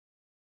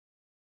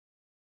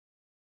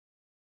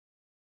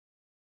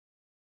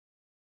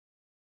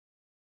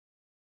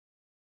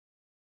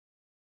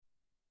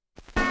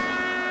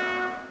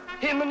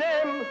In the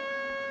name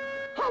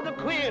of the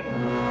Queen.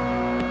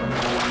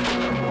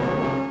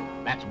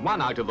 That's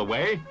one out of the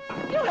way.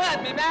 You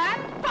heard me,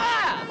 man.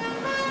 Fire!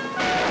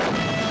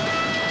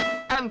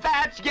 And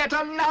that's yet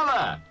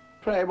another.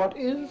 Pray, what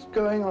is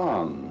going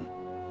on?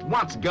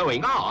 What's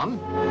going on?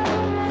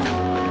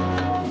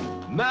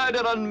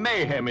 Murder and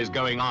mayhem is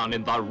going on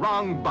in the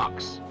wrong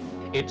box.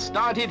 It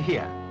started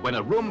here, when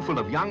a room full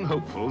of young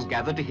hopefuls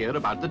gathered to hear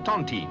about the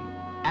tontine.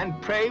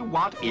 And pray,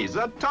 what is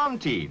a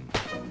tontine?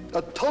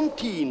 A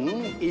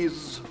tontine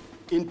is,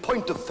 in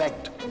point of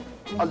fact,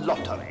 a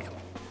lottery.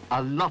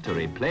 A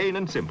lottery, plain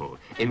and simple,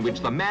 in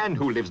which the man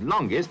who lives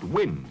longest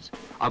wins.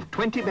 Of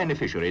 20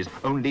 beneficiaries,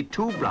 only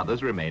 2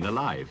 brothers remain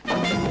alive.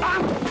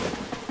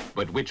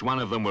 But which one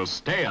of them will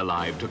stay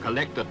alive to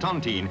collect the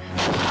tontine,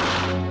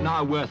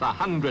 now worth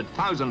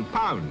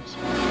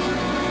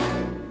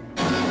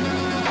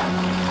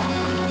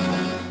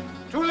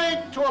 £100,000? Too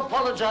late to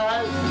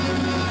apologize.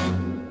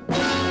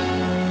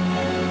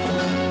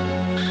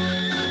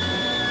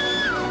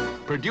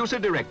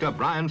 Producer-director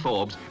Bryan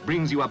Forbes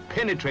brings you a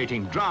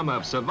penetrating drama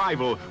of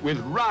survival with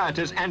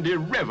riotous and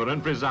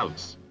irreverent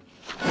results.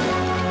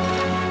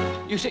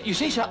 You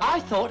see, sir, I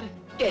thought...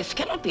 Death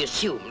cannot be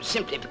assumed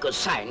simply because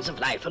signs of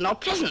life are not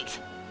present.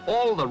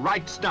 All the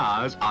right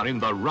stars are in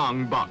the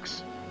wrong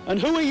box.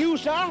 And who are you,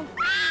 sir?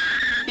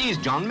 He's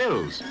John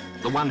Mills,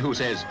 the one who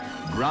says,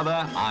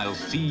 "Brother, I'll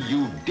see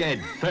you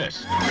dead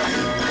first."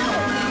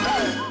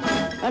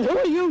 And who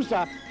are you,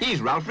 sir?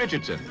 He's Ralph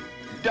Richardson,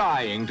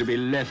 dying to be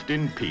left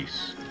in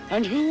peace.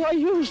 And who are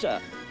you, sir?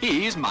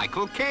 He's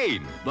Michael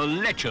Caine, the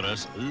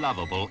lecherous,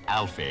 lovable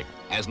Alfie,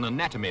 as an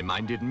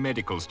anatomy-minded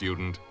medical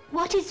student.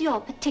 What is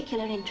your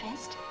particular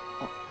interest?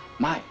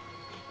 My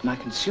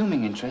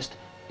consuming interest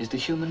is the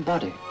human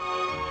body.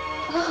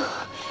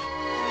 Oh.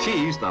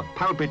 She's the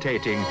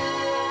palpitating,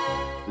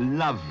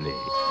 lovely,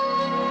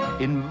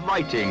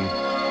 inviting,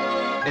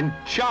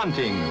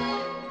 enchanting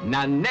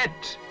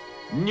Nanette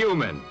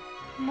Newman.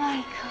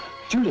 Michael.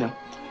 Julia,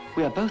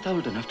 we are both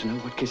old enough to know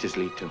what kisses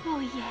lead to.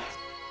 Oh, yes.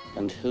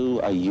 And who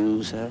are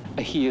you, sir?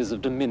 He is of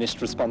diminished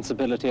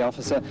responsibility,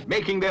 officer.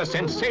 Making their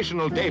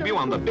sensational debut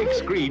on the big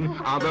screen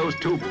are those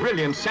 2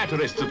 brilliant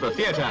satirists of the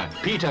theatre,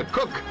 Peter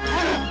Cook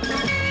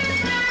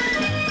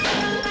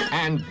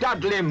and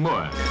Dudley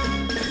Moore.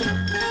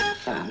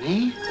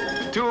 Fanny?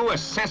 2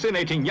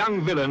 assassinating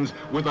young villains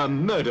with a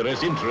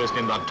murderous interest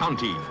in the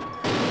tontine.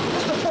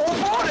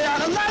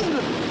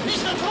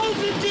 Mr.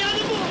 450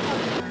 animal!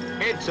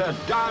 It's a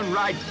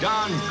downright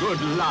darn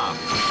good laugh.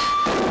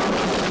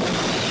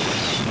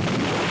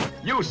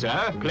 You,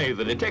 sir, play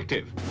the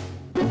detective.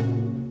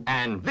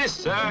 And this,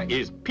 sir,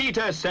 is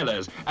Peter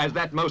Sellers as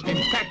that most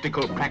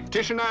impractical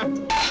practitioner.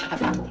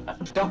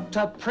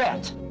 Dr.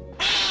 Pratt.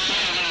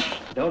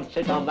 Don't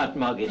sit on that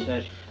mug, he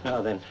says.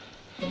 Now then,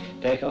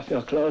 take off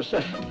your clothes,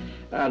 sir,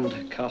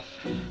 and cough.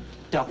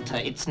 Doctor,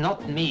 it's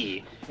not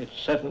me. It's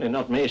certainly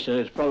not me, sir.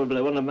 It's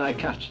probably one of my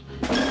cats.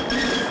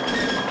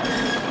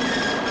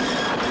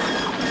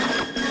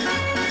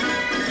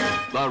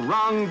 The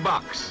Wrong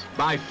Box,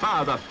 by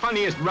far the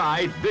funniest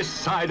ride this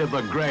side of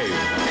the grave.